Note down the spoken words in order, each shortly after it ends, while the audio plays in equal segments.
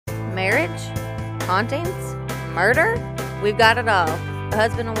marriage, hauntings, murder. We've got it all. A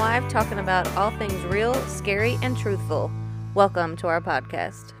husband and wife talking about all things real, scary, and truthful. Welcome to our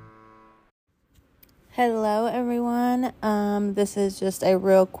podcast. Hello, everyone. This is just a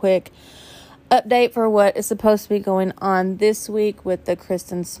real quick update for what is supposed to be going on this week with the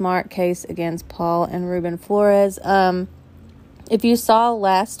Kristen Smart case against Paul and Ruben Flores. If you saw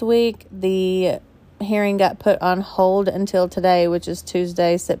last week, the hearing got put on hold until today, which is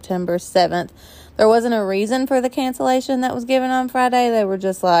Tuesday, September 7th. There wasn't a reason for the cancellation that was given on Friday. They were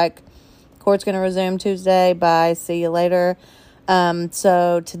just like, court's going to resume Tuesday. Bye. See you later.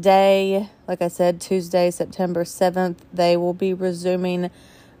 So today, like I said, Tuesday, September 7th, they will be resuming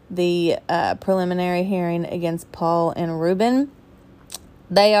the preliminary hearing against Paul and Ruben.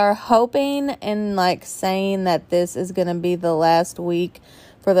 They are hoping and saying that this is going to be the last week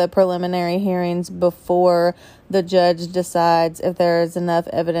for the preliminary hearings before the judge decides if there is enough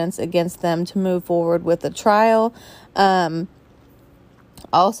evidence against them to move forward with the trial.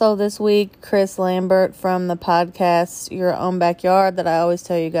 Also this week, Chris Lambert from the podcast Your Own Backyard, that I always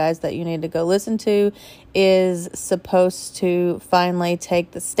tell you guys that you need to go listen to, is supposed to finally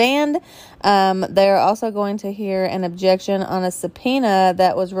take the stand. They're also going to hear an objection on a subpoena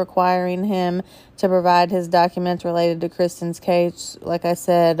that was requiring him to provide his documents related to Kristen's case, like I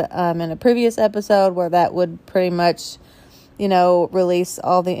said in a previous episode, where that would pretty much, release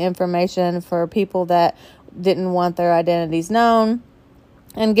all the information for people that didn't want their identities known,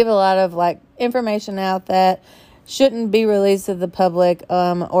 and give a lot of information out that shouldn't be released to the public,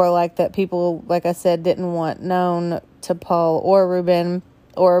 or that people, like I said, didn't want known to Paul or Ruben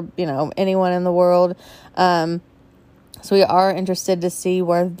or, anyone in the world. So we are interested to see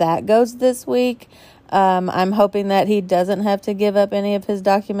where that goes this week. I'm hoping that he doesn't have to give up any of his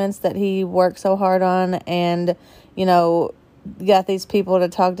documents that he worked so hard on and, got these people to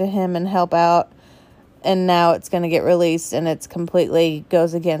talk to him and help out. And now it's going to get released, and it's completely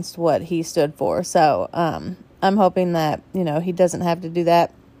goes against what he stood for. So I'm hoping that, he doesn't have to do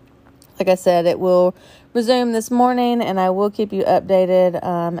that. Like I said, it will resume this morning, and I will keep you updated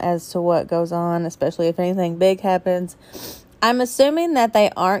as to what goes on, especially if anything big happens. I'm assuming that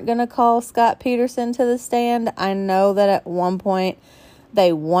they aren't going to call Scott Peterson to the stand. I know that at one point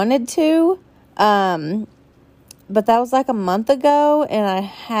they wanted to, but that was a month ago, and I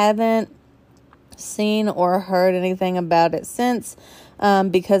haven't seen or heard anything about it since,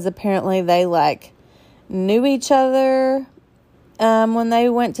 because apparently they knew each other when they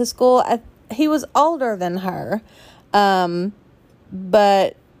went to school. He was older than her,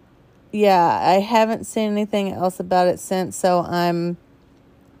 but yeah, I haven't seen anything else about it since, so I'm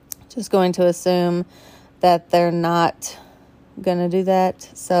just going to assume that they're not gonna do that.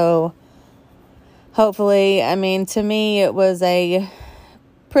 So hopefully, to me it was a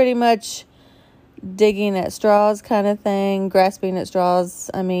pretty much digging at straws kind of thing, grasping at straws.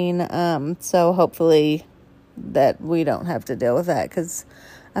 So hopefully that we don't have to deal with that, because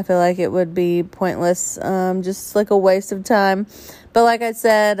I feel like it would be pointless, just a waste of time. But like I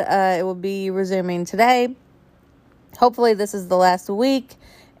said, it will be resuming today. Hopefully this is the last week,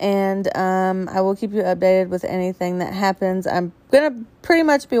 and I will keep you updated with anything that happens. I'm going to pretty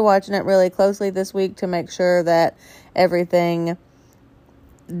much be watching it really closely this week to make sure that everything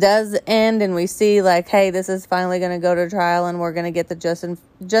does end and we see hey, this is finally going to go to trial and we're going to get the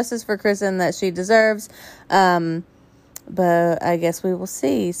justice for Kristen that she deserves. But I guess we will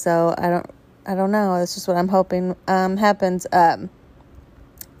see. So I don't know. That's just what I'm hoping happens.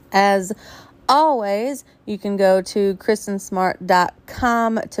 As always, you can go to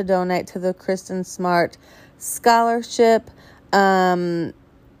kristensmart.com to donate to the Kristen Smart Scholarship. That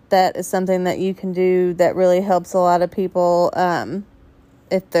is something that you can do that really helps a lot of people.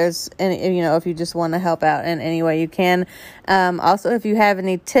 If there's any, if you just want to help out in any way you can. Also, if you have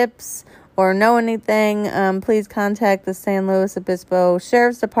any tips or know anything, please contact the San Luis Obispo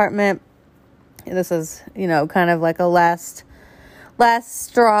Sheriff's Department. This is, kind of a last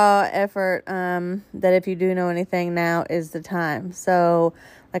straw effort, that if you do know anything, now is the time. So,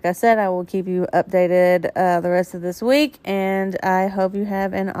 like I said, I will keep you updated the rest of this week, and I hope you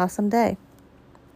have an awesome day.